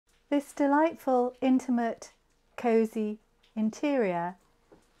This delightful, intimate, cosy interior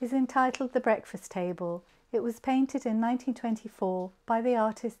is entitled The Breakfast Table. It was painted in 1924 by the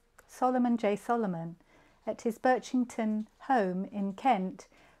artist Solomon J. Solomon at his Birchington home in Kent,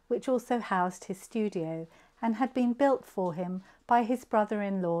 which also housed his studio, and had been built for him by his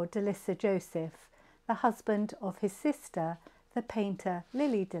brother-in-law Delissa Joseph, the husband of his sister, the painter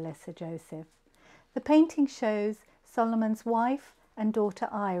Lily Delissa Joseph. The painting shows Solomon's wife and daughter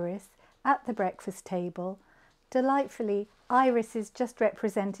Iris at the breakfast table. Delightfully, Iris is just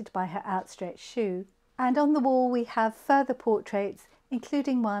represented by her outstretched shoe. And on the wall we have further portraits,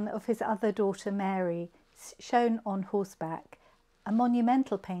 including one of his other daughter Mary, shown on horseback, a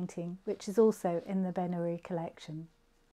monumental painting which is also in the Benoree collection.